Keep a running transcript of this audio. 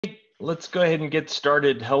Let's go ahead and get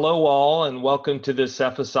started. Hello all, and welcome to this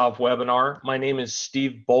Pervasive webinar. My name is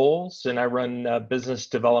Steve Bowles, and I run business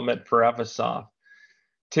development for Pervasive.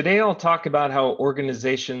 Today, I'll talk about how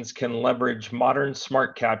organizations can leverage modern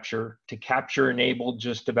smart capture to capture enable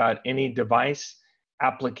just about any device,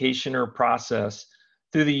 application, or process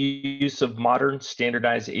through the use of modern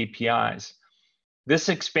standardized APIs. This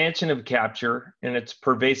expansion of capture and its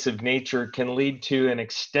pervasive nature can lead to an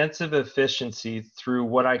extensive efficiency through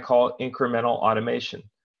what I call incremental automation.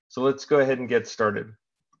 So let's go ahead and get started.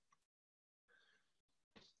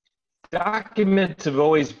 Documents have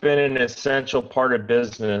always been an essential part of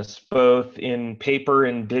business, both in paper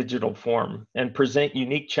and digital form, and present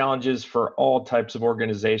unique challenges for all types of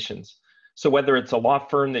organizations. So whether it's a law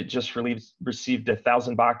firm that just received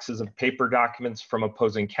 1,000 boxes of paper documents from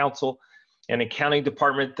opposing counsel, an accounting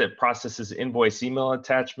department that processes invoice email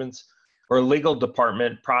attachments, or a legal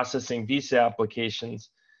department processing visa applications,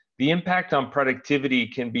 the impact on productivity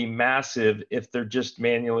can be massive if they're just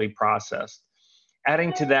manually processed.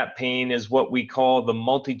 Adding to that pain is what we call the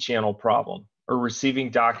multi-channel problem, or receiving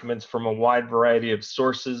documents from a wide variety of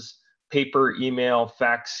sources, paper, email,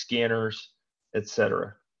 fax, scanners,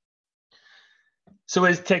 etc. So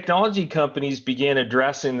as technology companies began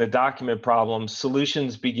addressing the document problem,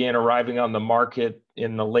 solutions began arriving on the market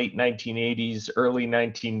in the late 1980s, early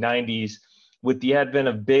 1990s, with the advent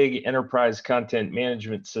of big enterprise content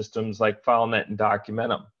management systems like FileNet and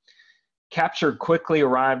Documentum. Capture quickly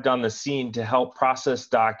arrived on the scene to help process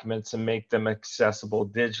documents and make them accessible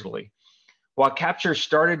digitally. While Capture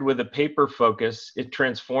started with a paper focus, it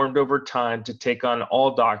transformed over time to take on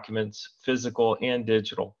all documents, physical and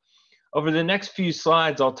digital. Over the next few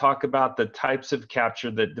slides, I'll talk about the types of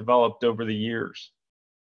capture that developed over the years.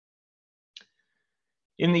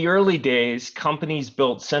 In the early days, companies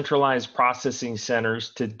built centralized processing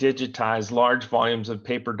centers to digitize large volumes of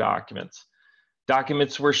paper documents.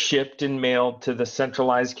 Documents were shipped and mailed to the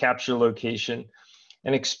centralized capture location,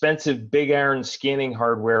 and expensive big iron scanning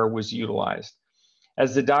hardware was utilized.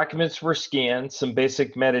 As the documents were scanned, some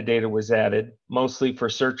basic metadata was added, mostly for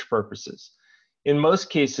search purposes. In most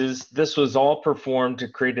cases, this was all performed to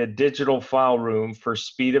create a digital file room for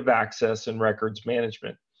speed of access and records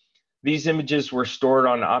management. These images were stored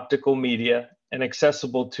on optical media and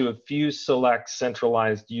accessible to a few select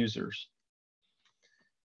centralized users.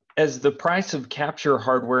 As the price of capture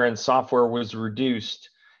hardware and software was reduced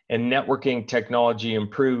and networking technology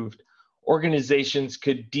improved, organizations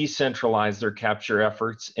could decentralize their capture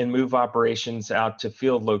efforts and move operations out to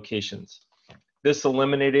field locations. This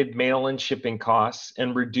eliminated mail and shipping costs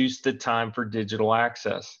and reduced the time for digital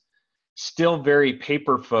access. Still very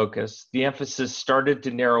paper-focused, the emphasis started to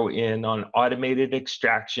narrow in on automated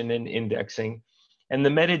extraction and indexing, and the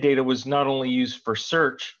metadata was not only used for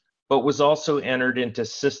search, but was also entered into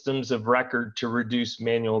systems of record to reduce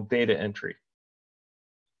manual data entry.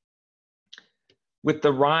 With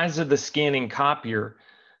the rise of the scanning copier,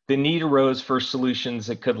 the need arose for solutions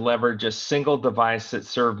that could leverage a single device that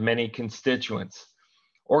served many constituents.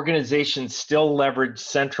 Organizations still leverage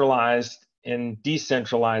centralized and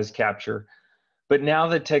decentralized capture, but now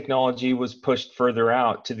the technology was pushed further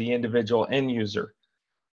out to the individual end user.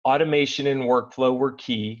 Automation and workflow were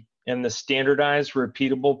key, and the standardized,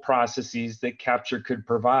 repeatable processes that capture could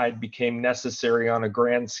provide became necessary on a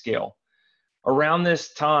grand scale. Around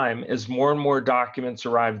this time, as more and more documents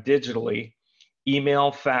arrived digitally,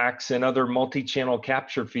 email, fax, and other multi-channel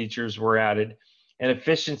capture features were added, and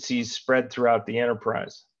efficiencies spread throughout the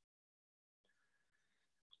enterprise.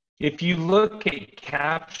 If you look at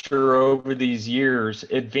capture over these years,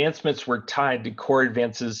 advancements were tied to core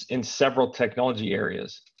advances in several technology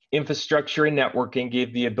areas. Infrastructure and networking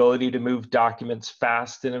gave the ability to move documents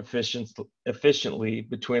fast and efficiently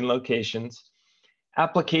between locations.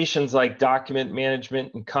 Applications like document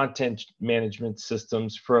management and content management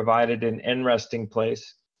systems provided an end resting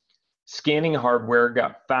place. Scanning hardware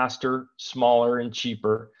got faster, smaller, and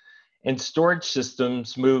cheaper, and storage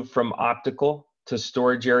systems moved from optical to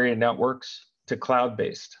storage area networks to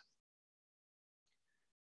cloud-based.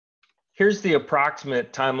 Here's the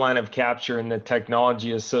approximate timeline of capture and the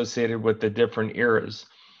technology associated with the different eras.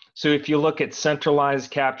 So if you look at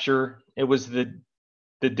centralized capture, it was the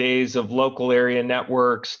days of local area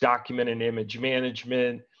networks, document and image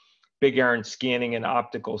management, big iron scanning, and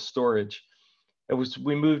optical storage.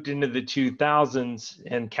 We moved into the 2000s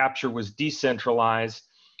and capture was decentralized.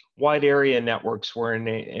 Wide area networks were an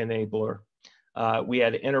enabler. We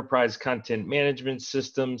had enterprise content management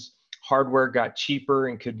systems. Hardware got cheaper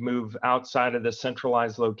and could move outside of the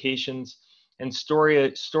centralized locations, and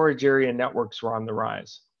storage area networks were on the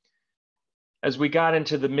rise. As we got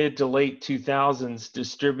into the mid to late 2000s,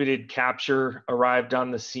 distributed capture arrived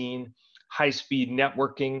on the scene. High-speed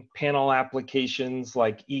networking, panel applications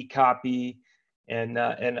like eCopy and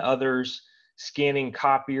others, scanning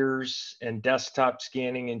copiers and desktop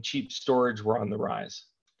scanning and cheap storage were on the rise.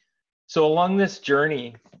 So along this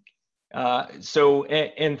journey,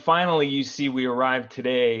 and finally you see we arrived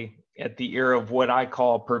today at the era of what I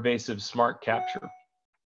call pervasive smart capture.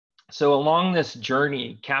 So along this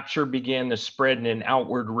journey, capture began to spread in an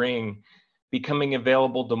outward ring, becoming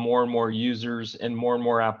available to more and more users and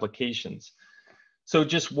more applications. So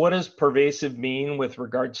just what does pervasive mean with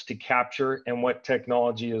regards to capture and what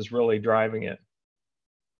technology is really driving it?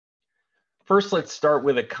 First, let's start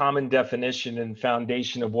with a common definition and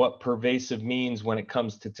foundation of what pervasive means when it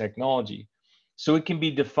comes to technology. So it can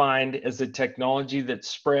be defined as a technology that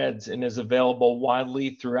spreads and is available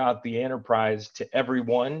widely throughout the enterprise to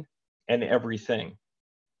everyone and everything.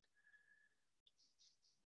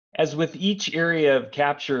 As with each area of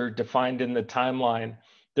capture defined in the timeline,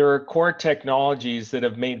 there are core technologies that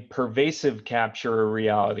have made pervasive capture a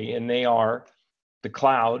reality, and they are the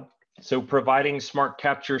cloud, so providing smart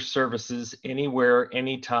capture services anywhere,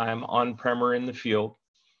 anytime, on-prem or in the field.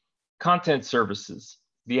 Content services,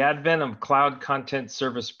 the advent of cloud content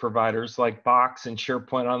service providers like Box and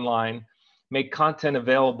SharePoint Online make content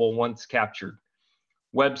available once captured.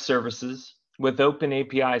 Web services, with open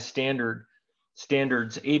API standards,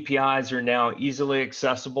 APIs are now easily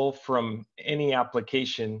accessible from any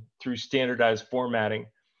application through standardized formatting.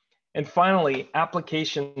 And finally,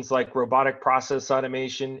 applications like robotic process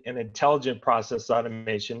automation and intelligent process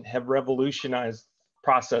automation have revolutionized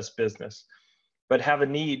process business, but have a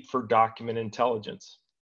need for document intelligence.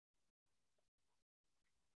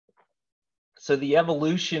 So the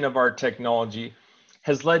evolution of our technology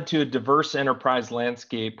has led to a diverse enterprise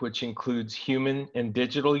landscape, which includes human and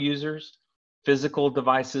digital users, physical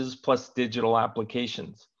devices, plus digital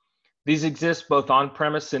applications. These exist both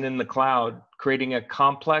on-premise and in the cloud, creating a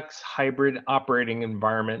complex hybrid operating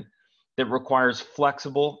environment that requires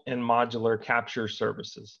flexible and modular capture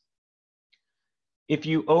services. If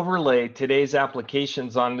you overlay today's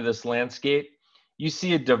applications onto this landscape, you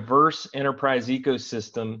see a diverse enterprise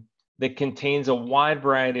ecosystem that contains a wide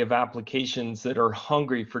variety of applications that are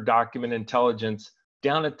hungry for document intelligence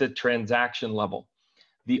down at the transaction level.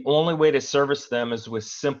 The only way to service them is with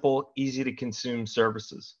simple, easy to consume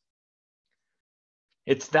services.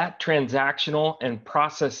 It's that transactional and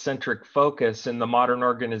process-centric focus in the modern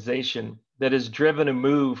organization that has driven a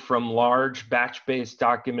move from large batch-based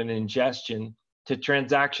document ingestion to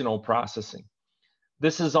transactional processing.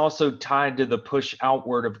 This is also tied to the push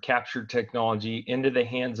outward of capture technology into the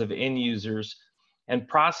hands of end users and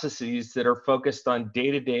processes that are focused on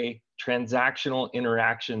day-to-day transactional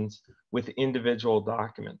interactions with individual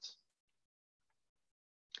documents.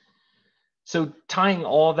 So tying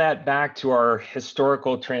all that back to our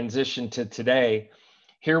historical transition to today,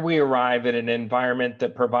 here we arrive at an environment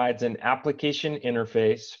that provides an application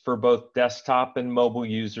interface for both desktop and mobile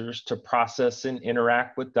users to process and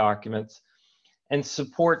interact with documents, and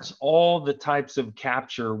supports all the types of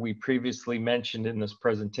capture we previously mentioned in this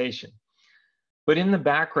presentation. But in the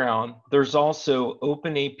background, there's also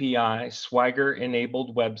open API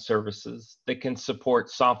Swagger-enabled web services that can support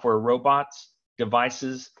software robots,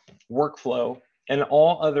 devices, workflow, and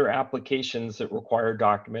all other applications that require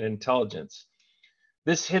document intelligence.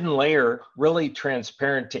 This hidden layer, really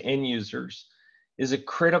transparent to end users, is a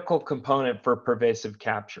critical component for pervasive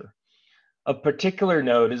capture. Of particular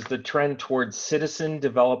note is the trend towards citizen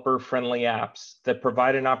developer-friendly apps that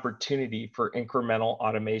provide an opportunity for incremental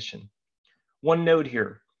automation. One note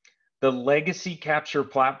here, the legacy capture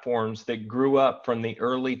platforms that grew up from the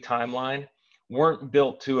early timeline weren't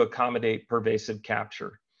built to accommodate pervasive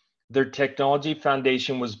capture. Their technology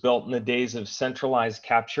foundation was built in the days of centralized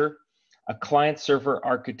capture, a client-server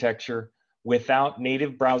architecture without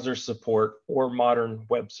native browser support or modern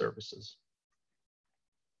web services.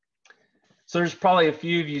 So there's probably a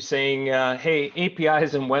few of you saying, hey,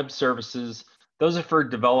 APIs and web services, those are for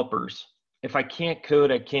developers. If I can't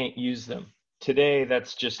code, I can't use them. Today,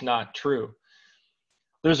 that's just not true.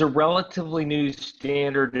 There's a relatively new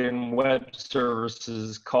standard in web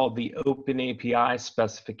services called the Open API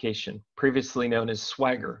specification, previously known as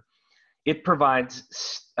Swagger. It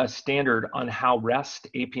provides a standard on how REST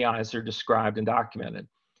APIs are described and documented.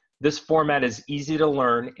 This format is easy to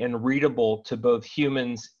learn and readable to both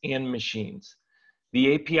humans and machines.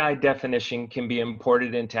 The API definition can be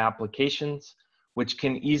imported into applications, which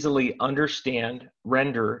can easily understand,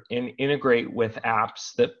 render, and integrate with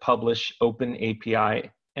apps that publish open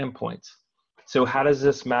API endpoints. So how does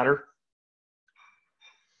this matter?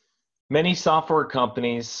 Many software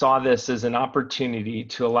companies saw this as an opportunity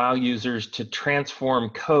to allow users to transform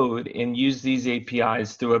code and use these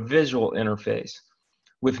APIs through a visual interface.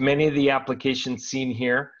 With many of the applications seen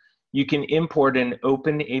here, you can import an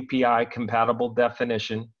open API compatible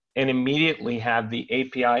definition and immediately have the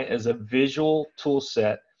API as a visual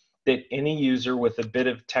toolset that any user with a bit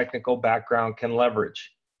of technical background can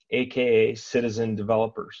leverage, aka citizen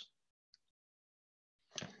developers.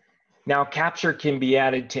 Now, Capture can be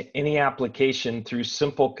added to any application through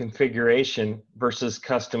simple configuration versus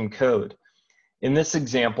custom code. In this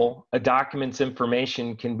example, a document's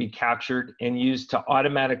information can be captured and used to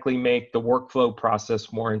automatically make the workflow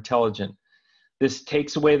process more intelligent. This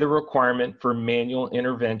takes away the requirement for manual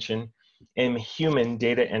intervention and human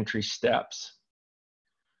data entry steps.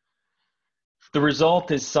 The result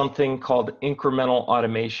is something called incremental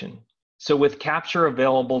automation. So with Capture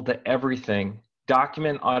available to everything,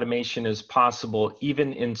 document automation is possible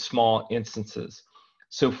even in small instances.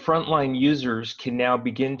 So frontline users can now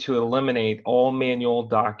begin to eliminate all manual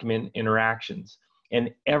document interactions, and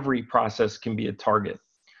every process can be a target.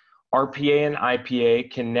 RPA and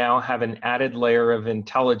IPA can now have an added layer of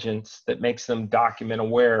intelligence that makes them document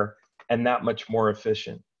aware and that much more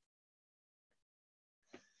efficient.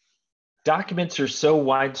 Documents are so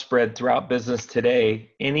widespread throughout business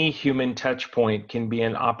today, any human touch point can be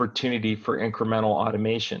an opportunity for incremental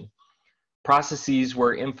automation. Processes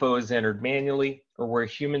where info is entered manually or where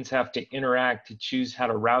humans have to interact to choose how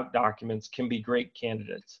to route documents can be great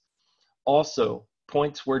candidates. Also,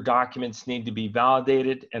 points where documents need to be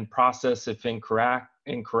validated and processed if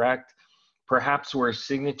incorrect, perhaps where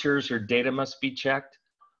signatures or data must be checked.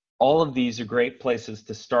 All of these are great places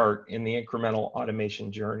to start in the incremental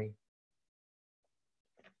automation journey.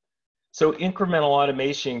 So incremental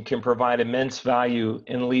automation can provide immense value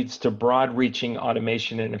and leads to broad-reaching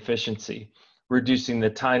automation and efficiency, reducing the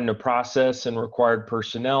time to process and required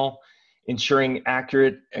personnel, ensuring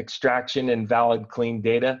accurate extraction and valid clean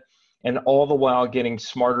data, and all the while getting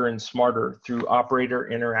smarter and smarter through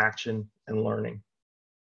operator interaction and learning.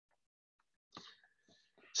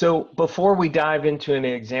 So before we dive into an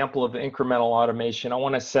example of incremental automation, I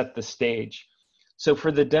want to set the stage. So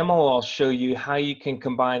for the demo, I'll show you how you can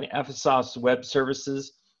combine Effisoft's web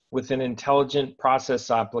services with an intelligent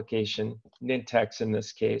process application, Nintex in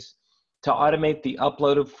this case, to automate the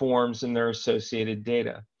upload of forms and their associated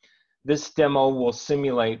data. This demo will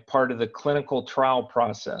simulate part of the clinical trial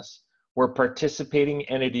process, where participating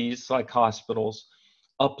entities like hospitals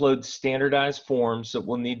upload standardized forms that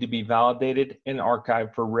will need to be validated and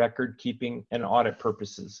archived for record keeping and audit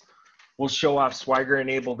purposes. We'll show off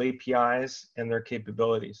Swagger-enabled APIs and their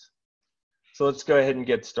capabilities. So let's go ahead and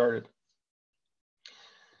get started.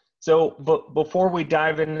 So before we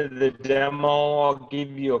dive into the demo, I'll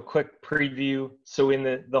give you a quick preview. So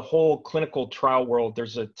in the whole clinical trial world,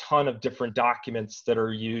 there's a ton of different documents that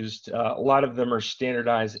are used. A lot of them are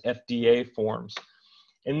standardized FDA forms.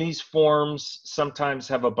 And these forms sometimes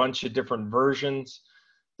have a bunch of different versions.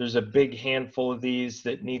 There's a big handful of these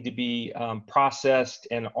that need to be processed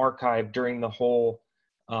and archived during the whole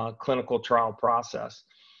clinical trial process.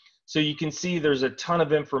 So you can see there's a ton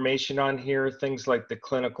of information on here, things like the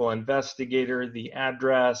clinical investigator, the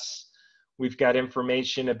address. We've got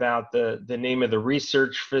information about the name of the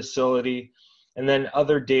research facility, and then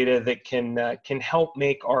other data that can help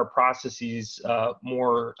make our processes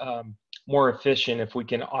more efficient if we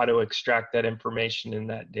can auto-extract that information in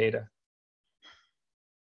that data.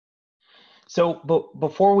 So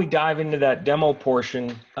before we dive into that demo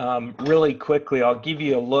portion, really quickly, I'll give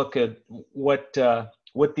you a look at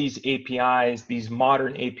what these APIs, these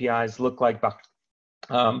modern APIs look like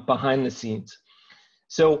behind the scenes.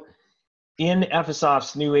 So in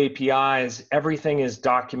Effisoft's new APIs, everything is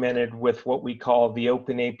documented with what we call the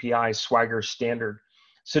Open API Swagger standard.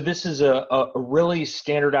 So this is a really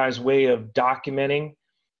standardized way of documenting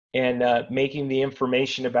and making the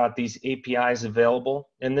information about these APIs available.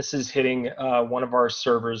 And this is hitting one of our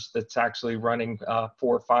servers that's actually running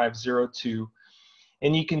 4502.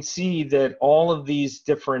 And you can see that all of these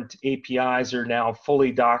different APIs are now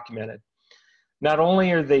fully documented. Not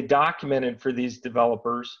only are they documented for these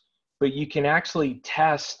developers, but you can actually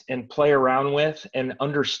test and play around with and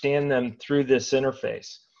understand them through this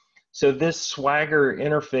interface. So this Swagger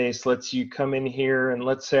interface lets you come in here, and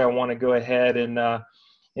let's say I want to go ahead and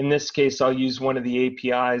in this case, I'll use one of the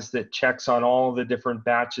APIs that checks on all the different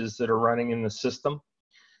batches that are running in the system.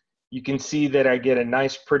 You can see that I get a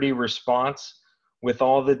nice, pretty response with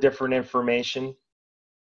all the different information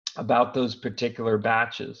about those particular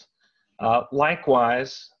batches.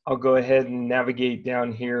 Likewise, I'll go ahead and navigate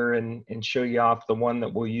down here and show you off the one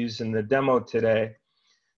that we'll use in the demo today.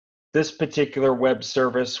 This particular web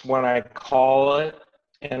service, when I call it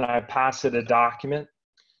and I pass it a document,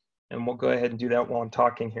 and we'll go ahead and do that while I'm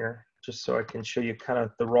talking here, just so I can show you kind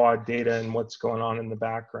of the raw data and what's going on in the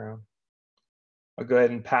background. I'll go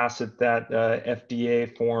ahead and pass it that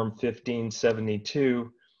FDA form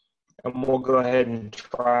 1572, and we'll go ahead and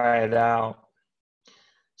try it out.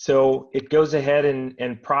 So it goes ahead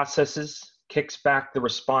and processes, kicks back the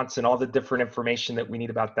response and all the different information that we need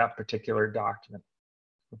about that particular document.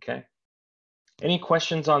 Okay. Any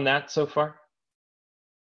questions on that so far?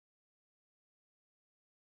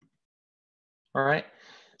 All right.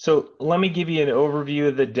 So let me give you an overview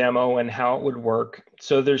of the demo and how it would work.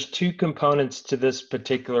 So there's two components to this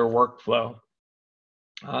particular workflow.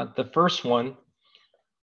 The first one,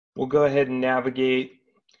 we'll go ahead and navigate,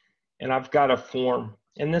 and I've got a form.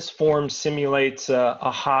 And this form simulates a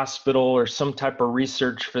hospital or some type of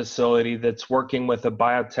research facility that's working with a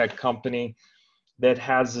biotech company that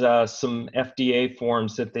has some FDA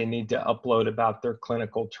forms that they need to upload about their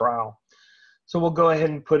clinical trial. So we'll go ahead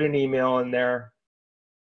and put an email in there.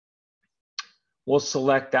 We'll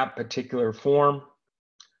select that particular form,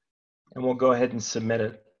 and we'll go ahead and submit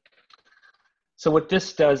it. So what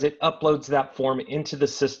this does, it uploads that form into the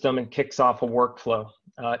system and kicks off a workflow.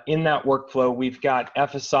 In that workflow, we've got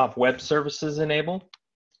Pervasive web services enabled.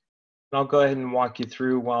 And I'll go ahead and walk you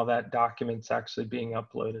through while that document's actually being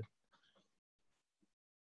uploaded.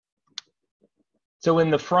 So in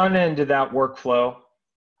the front end of that workflow,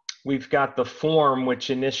 we've got the form which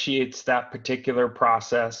initiates that particular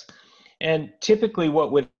process. And typically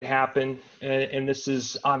what would happen, and this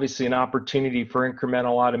is obviously an opportunity for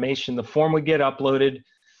incremental automation, the form would get uploaded,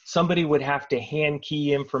 somebody would have to hand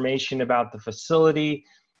key information about the facility,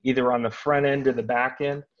 either on the front end or the back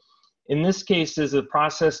end. In this case, as the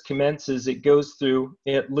process commences, it goes through,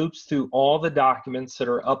 it loops through all the documents that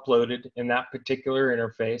are uploaded in that particular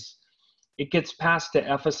interface. It gets passed to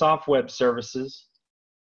Pervasive web services.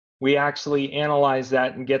 We actually analyze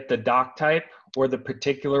that and get the doc type or the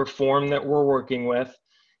particular form that we're working with,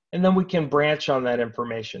 and then we can branch on that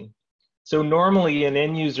information. So normally an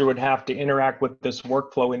end user would have to interact with this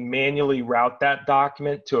workflow and manually route that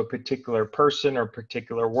document to a particular person or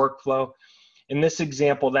particular workflow. In this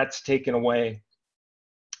example, that's taken away,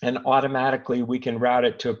 and automatically we can route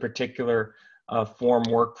it to a particular form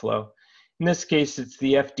workflow. In this case, it's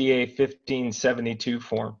the FDA 1572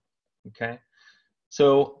 form, okay?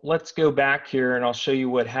 So let's go back here and I'll show you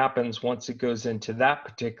what happens once it goes into that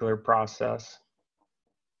particular process.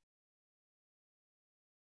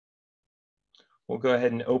 We'll go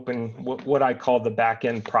ahead and open what I call the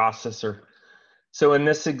back-end processor. So in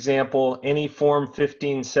this example, any form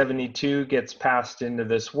 1572 gets passed into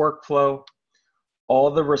this workflow. All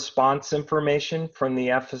the response information from the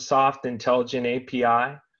Pervasive Intelligent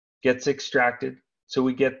API gets extracted. So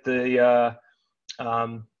we get the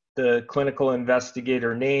clinical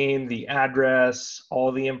investigator name, the address,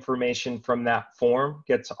 all the information from that form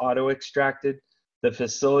gets auto-extracted, the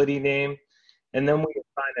facility name, and then we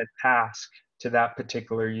assign a task to that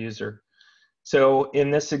particular user. So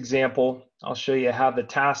in this example, I'll show you how the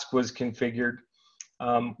task was configured.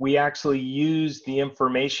 We actually use the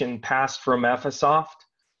information passed from Pervasive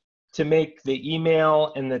to make the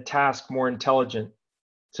email and the task more intelligent.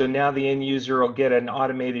 So now the end user will get an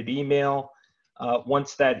automated email.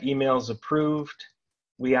 Once that email is approved,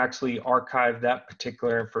 we actually archive that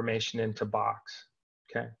particular information into Box,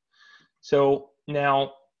 okay? So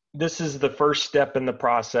now this is the first step in the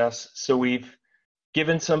process. So we've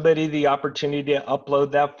given somebody the opportunity to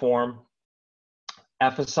upload that form.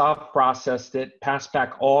 Pervasive processed it, passed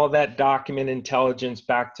back all that document intelligence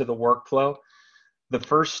back to the workflow. The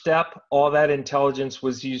first step, all that intelligence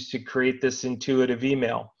was used to create this intuitive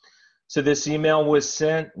email. So this email was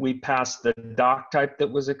sent, we passed the doc type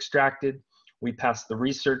that was extracted, we passed the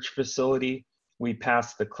research facility, we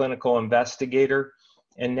passed the clinical investigator,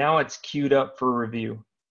 and now it's queued up for review.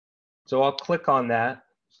 So I'll click on that,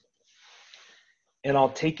 and I'll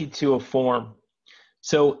take you to a form.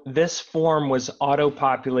 So this form was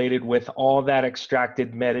auto-populated with all that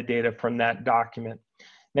extracted metadata from that document.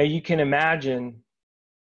 Now you can imagine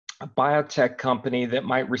a biotech company that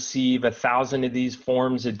might receive 1,000 of these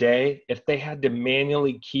forms a day. If they had to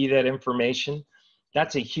manually key that information,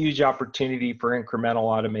 that's a huge opportunity for incremental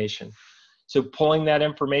automation. So pulling that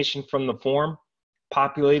information from the form,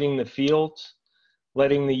 populating the fields,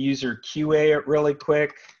 letting the user QA it really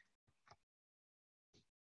quick,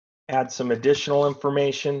 add some additional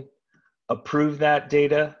information, approve that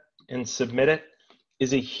data, and submit it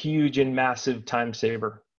is a huge and massive time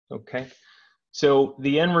saver, okay? So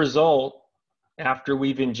the end result, after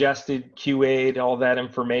we've ingested, QA'd all that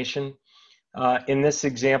information, In this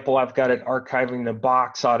example, I've got it archiving the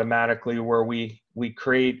box automatically, where we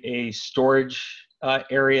create a storage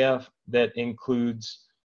area that includes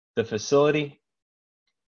the facility,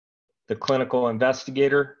 the clinical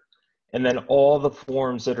investigator, and then all the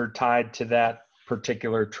forms that are tied to that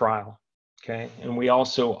particular trial. Okay, and we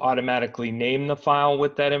also automatically name the file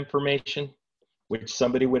with that information, which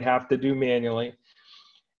somebody would have to do manually.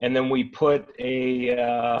 And then we put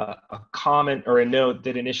a comment or a note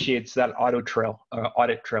that initiates that audit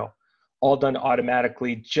trail, all done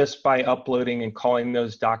automatically just by uploading and calling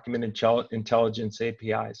those document intelligence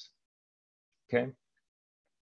APIs. Okay.